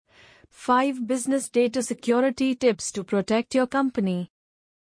5 Business Data Security Tips to Protect Your Company.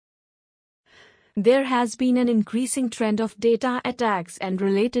 There has been an increasing trend of data attacks and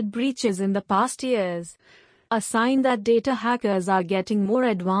related breaches in the past years, a sign that data hackers are getting more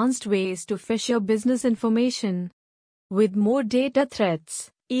advanced ways to phish your business information. With more data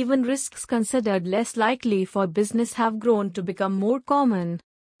threats, even risks considered less likely for business have grown to become more common.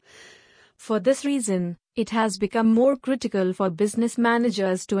 For this reason, it has become more critical for business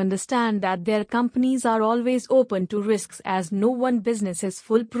managers to understand that their companies are always open to risks, as no one business is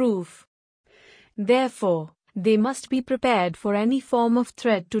foolproof. Therefore, they must be prepared for any form of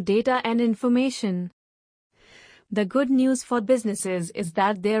threat to data and information. The good news for businesses is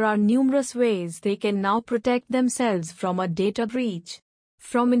that there are numerous ways they can now protect themselves from a data breach.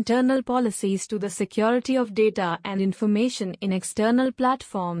 From internal policies to the security of data and information in external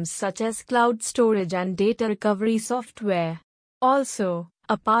platforms such as cloud storage and data recovery software. Also,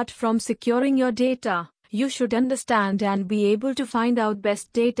 apart from securing your data, you should understand and be able to find out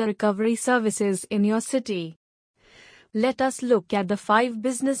best data recovery services in your city. Let us look at the 5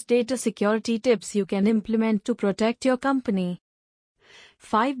 business data security tips you can implement to protect your company.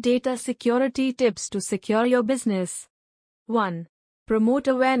 5 data security tips to secure your business. 1. Promote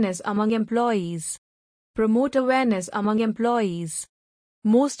awareness among employees. Promote awareness among employees.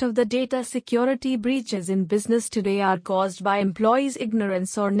 Most of the data security breaches in business today are caused by employees'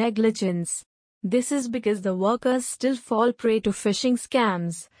 ignorance or negligence. This is because the workers still fall prey to phishing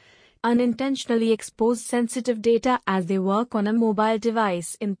scams, unintentionally expose sensitive data as they work on a mobile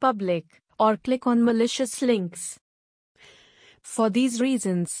device in public, or click on malicious links. For these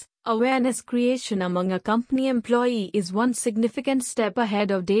reasons, awareness creation among a company employee is one significant step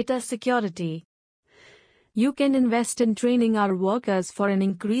ahead of data security. You can invest in training our workers for an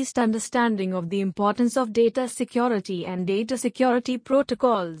increased understanding of the importance of data security and data security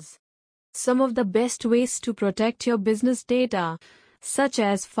protocols. Some of the best ways to protect your business data, such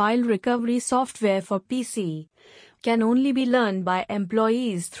as file recovery software for PC, can only be learned by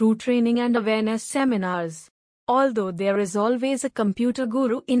employees through training and awareness seminars. Although there is always a computer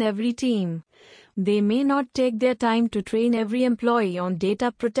guru in every team, they may not take their time to train every employee on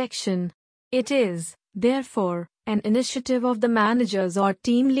data protection. It is, therefore, an initiative of the managers or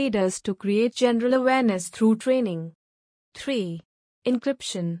team leaders to create general awareness through training. 3.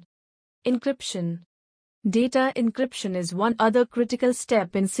 Encryption. Encryption. Data encryption is one other critical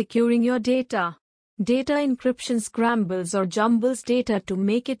step in securing your data. Data encryption scrambles or jumbles data to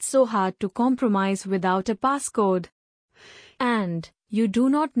make it so hard to compromise without a passcode. And you do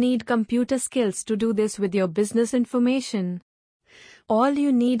not need computer skills to do this with your business information. All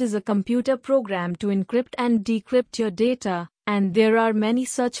you need is a computer program to encrypt and decrypt your data, and there are many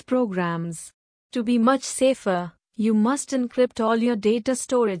such programs. To be much safer, you must encrypt all your data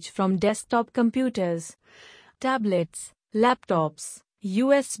storage from desktop computers, tablets, laptops,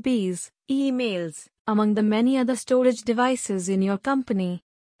 USBs, emails, among the many other storage devices in your company.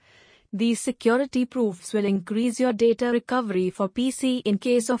 These security proofs will increase your data recovery for PC in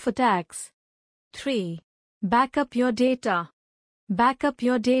case of attacks. 3. Backup your data. Backup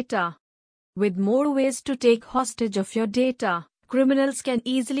your data. With more ways to take hostage of your data, criminals can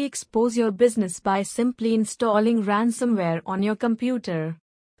easily expose your business by simply installing ransomware on your computer.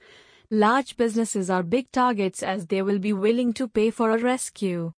 Large businesses are big targets as they will be willing to pay for a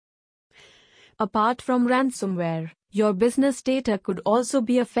rescue. Apart from ransomware, your business data could also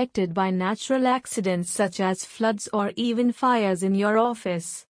be affected by natural accidents such as floods or even fires in your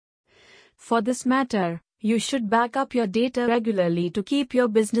office. For this matter, you should back up your data regularly to keep your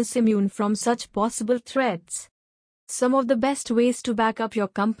business immune from such possible threats. Some of the best ways to back up your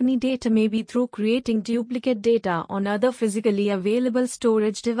company data may be through creating duplicate data on other physically available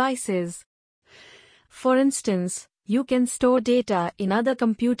storage devices. For instance, you can store data in other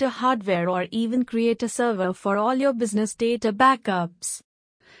computer hardware or even create a server for all your business data backups.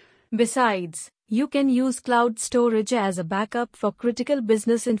 Besides, you can use cloud storage as a backup for critical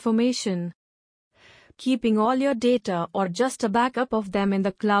business information. Keeping all your data or just a backup of them in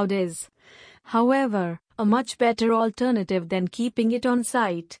the cloud is, however, a much better alternative than keeping it on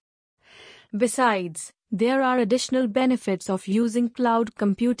site. Besides, there are additional benefits of using cloud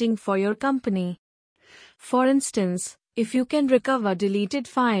computing for your company. For instance, if you can recover deleted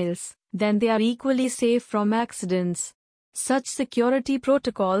files, then they are equally safe from accidents. Such security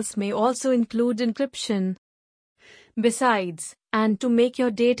protocols may also include encryption. Besides, and to make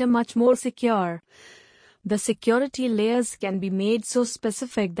your data much more secure, the security layers can be made so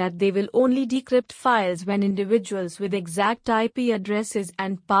specific that they will only decrypt files when individuals with exact IP addresses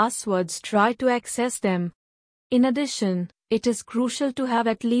and passwords try to access them. In addition, it is crucial to have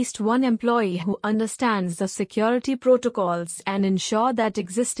at least one employee who understands the security protocols and ensure that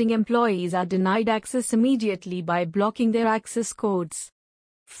existing employees are denied access immediately by blocking their access codes.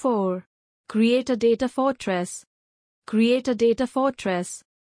 4. Create a data fortress. Create a data fortress.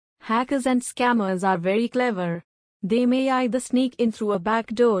 Hackers and scammers are very clever. They may either sneak in through a back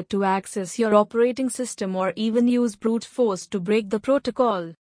door to access your operating system or even use brute force to break the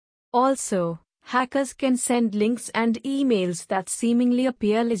protocol. Also, hackers can send links and emails that seemingly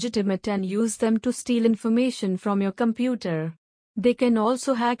appear legitimate and use them to steal information from your computer. They can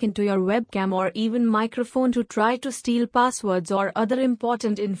also hack into your webcam or even microphone to try to steal passwords or other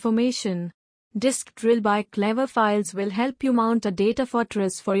important information. Disk Drill by Clever Files will help you mount a data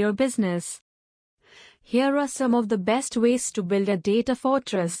fortress for your business. Here are some of the best ways to build a data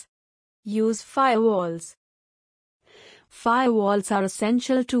fortress. Use firewalls. Firewalls are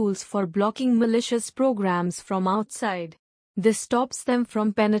essential tools for blocking malicious programs from outside. This stops them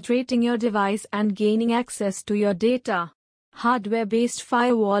from penetrating your device and gaining access to your data. Hardware-based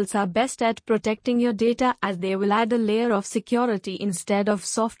firewalls are best at protecting your data as they will add a layer of security instead of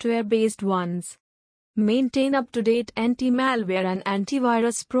software-based ones. Maintain up-to-date anti-malware and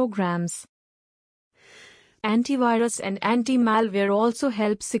antivirus programs. Antivirus and anti-malware also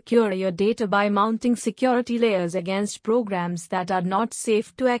help secure your data by mounting security layers against programs that are not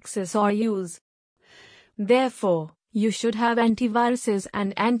safe to access or use. Therefore, you should have antiviruses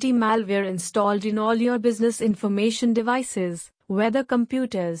and anti-malware installed in all your business information devices, whether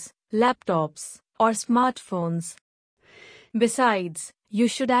computers, laptops, or smartphones. Besides, you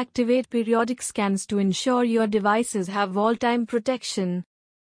should activate periodic scans to ensure your devices have all-time protection.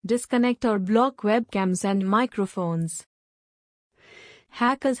 Disconnect or block webcams and microphones.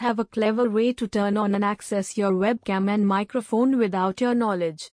 Hackers have a clever way to turn on and access your webcam and microphone without your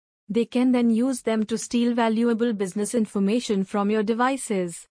knowledge. They can then use them to steal valuable business information from your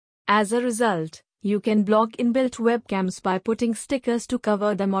devices. As a result, you can block inbuilt webcams by putting stickers to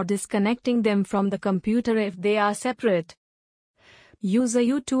cover them or disconnecting them from the computer if they are separate. Use a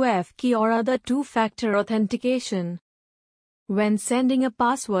U2F key or other two-factor authentication. When sending a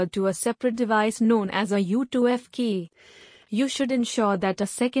password to a separate device known as a U2F key, you should ensure that a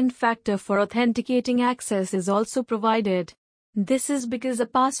second factor for authenticating access is also provided. This is because a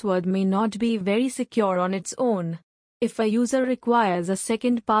password may not be very secure on its own. If a user requires a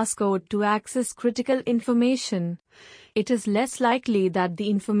second passcode to access critical information, it is less likely that the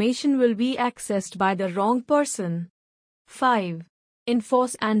information will be accessed by the wrong person. 5.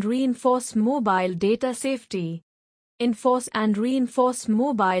 Enforce and reinforce mobile data safety. Enforce and reinforce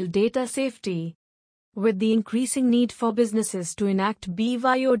mobile data safety. With the increasing need for businesses to enact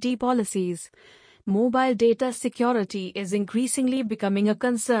BYOD policies, mobile data security is increasingly becoming a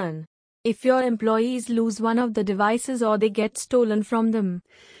concern. If your employees lose one of the devices or they get stolen from them,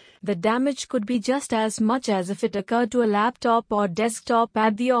 the damage could be just as much as if it occurred to a laptop or desktop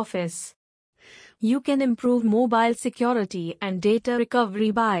at the office. You can improve mobile security and data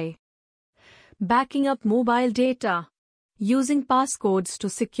recovery by backing up mobile data, using passcodes to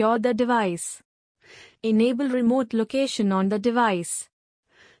secure the device, enable remote location on the device,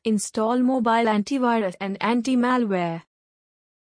 install mobile antivirus and anti-malware,